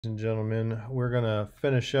And gentlemen, we're gonna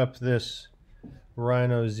finish up this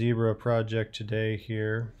Rhino Zebra project today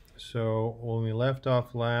here. So when we left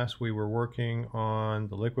off last, we were working on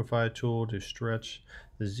the liquefy tool to stretch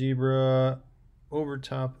the zebra over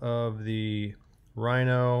top of the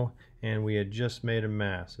Rhino, and we had just made a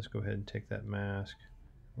mask. Let's go ahead and take that mask.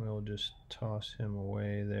 We'll just toss him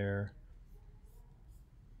away there.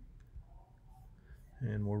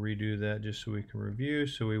 And we'll redo that just so we can review.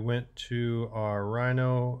 So we went to our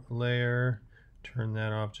Rhino layer, turn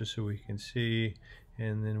that off just so we can see,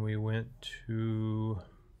 and then we went to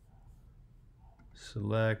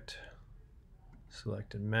selected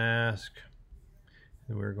mask,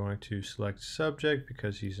 and we're going to select subject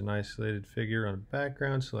because he's an isolated figure on a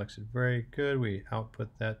background. Selects it very good. We output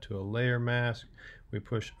that to a layer mask. We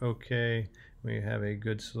push OK. We have a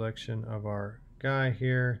good selection of our guy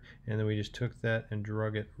here, and then we just took that and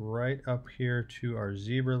drug it right up here to our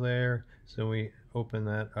zebra layer. So we open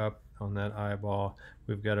that up on that eyeball.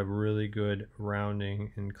 We've got a really good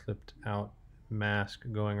rounding and clipped out mask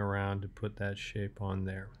going around to put that shape on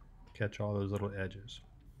there. Catch all those little edges.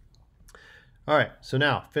 All right, so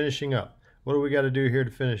now finishing up. What do we got to do here to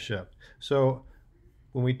finish up? So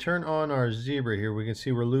when we turn on our zebra here, we can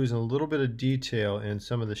see we're losing a little bit of detail in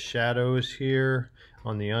some of the shadows here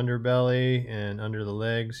on the underbelly and under the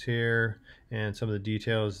legs here, and some of the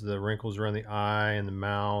details, the wrinkles around the eye and the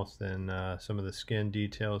mouth, and some of the skin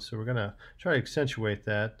details. So we're gonna try to accentuate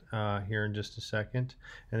that here in just a second.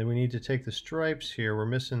 And then we need to take the stripes here. We're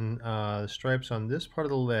missing the stripes on this part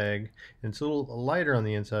of the leg, and it's a little lighter on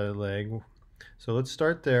the inside of the leg. So let's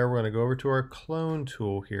start there. We're gonna go over to our clone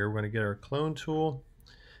tool here. We're gonna get our clone tool,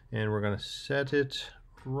 and we're going to set it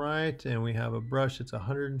right, and we have a brush that's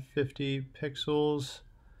 150 pixels,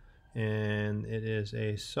 and it is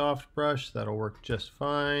a soft brush that'll work just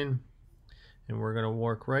fine. And we're going to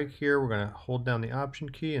work right here. We're going to hold down the option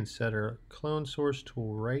key and set our clone source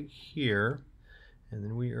tool right here, and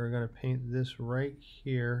then we are going to paint this right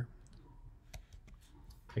here,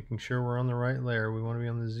 making sure we're on the right layer. We want to be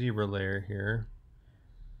on the zebra layer here,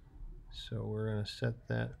 so we're going to set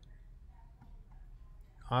that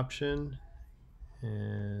option,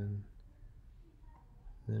 and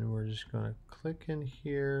then we're just going to click in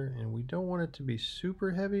here, and we don't want it to be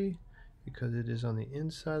super heavy because it is on the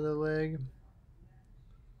inside of the leg.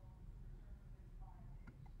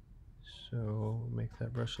 So make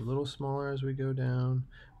that brush a little smaller as we go down.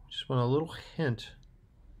 We just want a little hint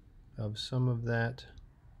of some of that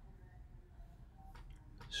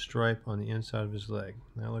stripe on the inside of his leg.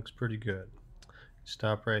 That looks pretty good.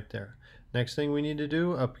 Stop right there. Next thing we need to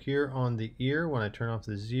do up here on the ear, when I turn off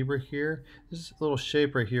the zebra here, this little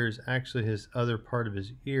shape right here is actually his other part of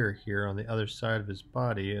his ear here on the other side of his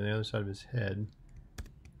body and the other side of his head.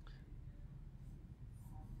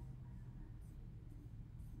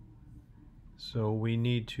 So we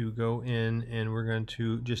need to go in and we're going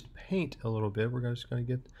to just paint a little bit. We're just going to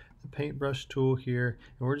get the paintbrush tool here,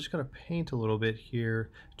 and we're just going to paint a little bit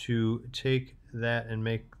here to take that and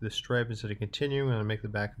make the stripe, instead of continuing, I'm going to make the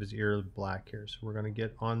back of his ear black here. So we're going to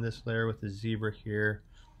get on this layer with the zebra here.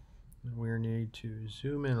 We need to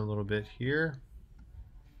zoom in a little bit here,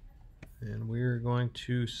 and we're going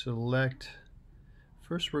to select,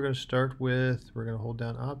 first we're going to start with, we're going to hold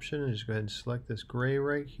down option and just go ahead and select this gray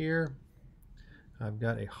right here. I've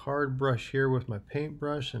got a hard brush here with my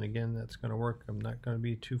paintbrush, and again that's going to work. I'm not going to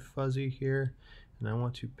be too fuzzy here, and I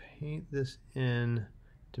want to paint this in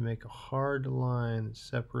to make a hard line that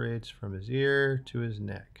separates from his ear to his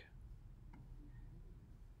neck.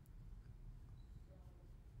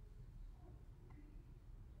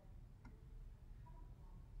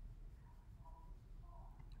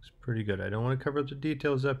 It's pretty good. I don't want to cover up the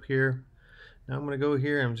details up here. Now I'm going to go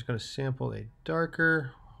here, I'm just going to sample a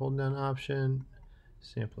darker, hold down option,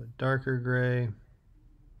 sample a darker gray,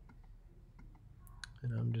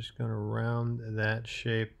 and I'm just going to round that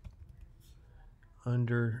shape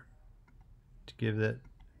under to give that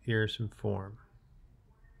ear some form.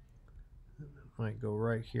 I might go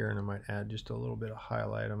right here, and I might add just a little bit of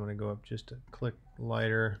highlight. I'm going to go up just a click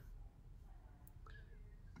lighter,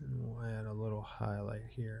 and we'll add a little highlight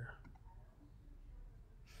here.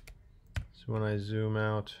 So when I zoom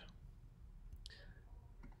out,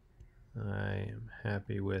 I am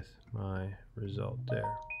happy with my result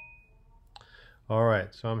there. All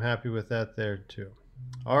right, so I'm happy with that there too.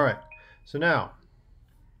 All right, so now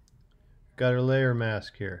got our layer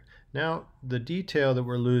mask here. Now the detail that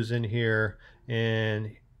we're losing here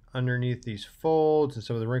and underneath these folds and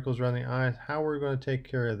some of the wrinkles around the eyes, how we're going to take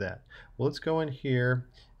care of that? Well, let's go in here,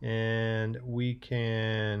 and we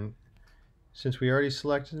can, since we already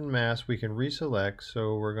selected and masked, we can reselect.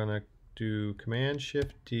 So we're going to do Command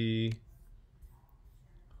Shift D.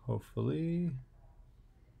 Hopefully,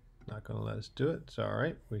 not going to let us do it. It's all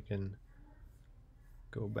right. We can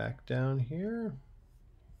go back down here.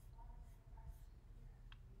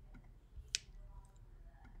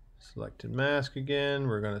 Selected mask again.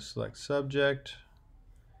 We're going to select subject.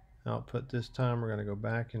 Output this time. We're going to go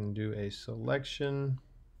back and do a selection.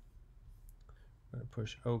 I'm going to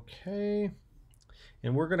push OK.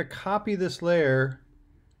 And we're going to copy this layer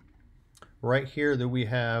right here that we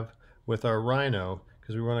have with our Rhino,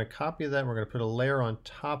 because we want to copy that. We're going to put a layer on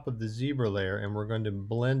top of the zebra layer, and we're going to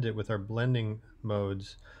blend it with our blending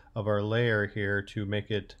modes of our layer here to make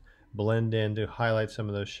it blend in to highlight some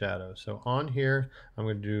of those shadows. So on here, I'm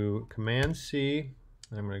going to do Command C,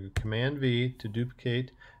 and I'm going to do Command V to duplicate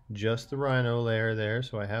just the Rhino layer there.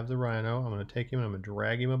 So I have the Rhino. I'm going to take him and I'm going to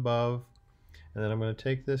drag him above, and then I'm going to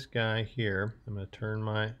take this guy here. I'm going to turn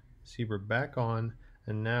my zebra back on,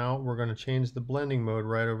 and now we're going to change the blending mode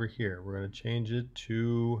right over here. We're going to change it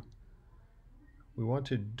to, we want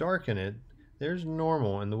to darken it. There's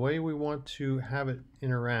normal, and the way we want to have it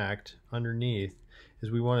interact underneath is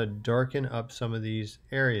we want to darken up some of these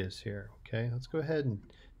areas here. Okay, let's go ahead and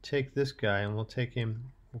take this guy, and we'll take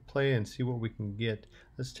him, we'll play and see what we can get.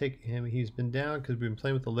 Let's take him, he's been down because we've been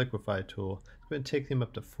playing with the liquify tool. Let's go ahead and take him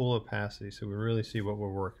up to full opacity so we really see what we're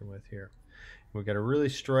working with here. We've got a really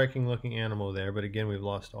striking looking animal there, but again, we've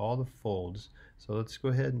lost all the folds. So let's go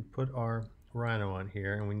ahead and put our Rhino on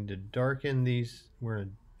here, and we need to darken these. We're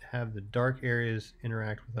going to have the dark areas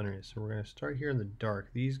interact with underneath. So we're going to start here in the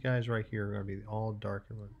dark. These guys right here are going to be all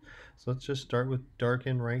darkened ones. So let's just start with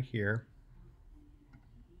darken right here.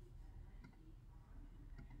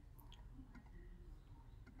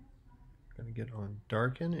 Going to get on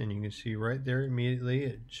darken, and you can see right there immediately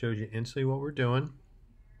it shows you instantly what we're doing.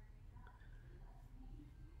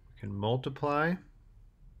 We can multiply,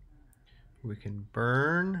 we can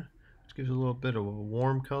burn, which gives a little bit of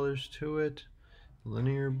warm colors to it.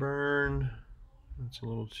 Linear burn, that's a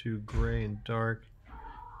little too gray and dark.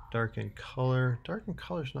 Darken color, darken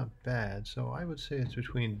color is not bad, so I would say it's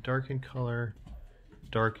between darken color,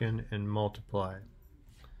 darken, and multiply.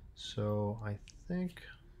 So I think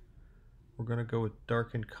we're going to go with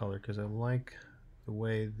darken color because I like the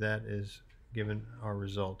way that is given our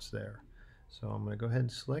results there. So I'm going to go ahead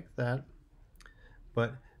and select that,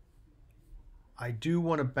 but I do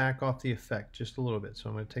want to back off the effect just a little bit. So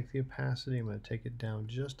I'm going to take the opacity, I'm going to take it down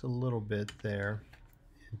just a little bit there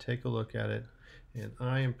and take a look at it, and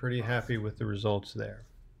I am pretty happy with the results there.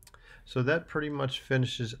 So that pretty much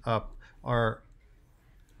finishes up our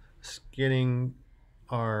skinning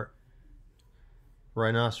our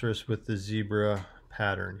rhinoceros with the zebra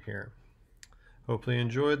pattern here. Hopefully you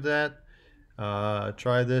enjoyed that.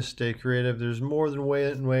 Try this, stay creative. There's more than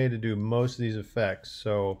one way to do most of these effects.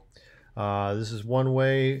 So this is one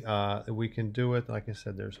way that we can do it. Like I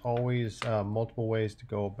said, there's always multiple ways to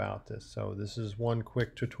go about this. So this is one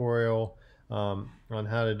quick tutorial on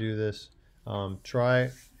how to do this. Try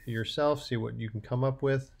it yourself, see what you can come up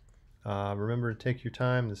with. Remember to take your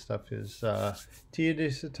time. This stuff is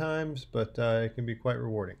tedious at times, but it can be quite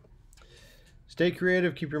rewarding. Stay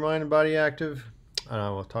creative, keep your mind and body active, and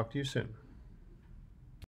I will talk to you soon.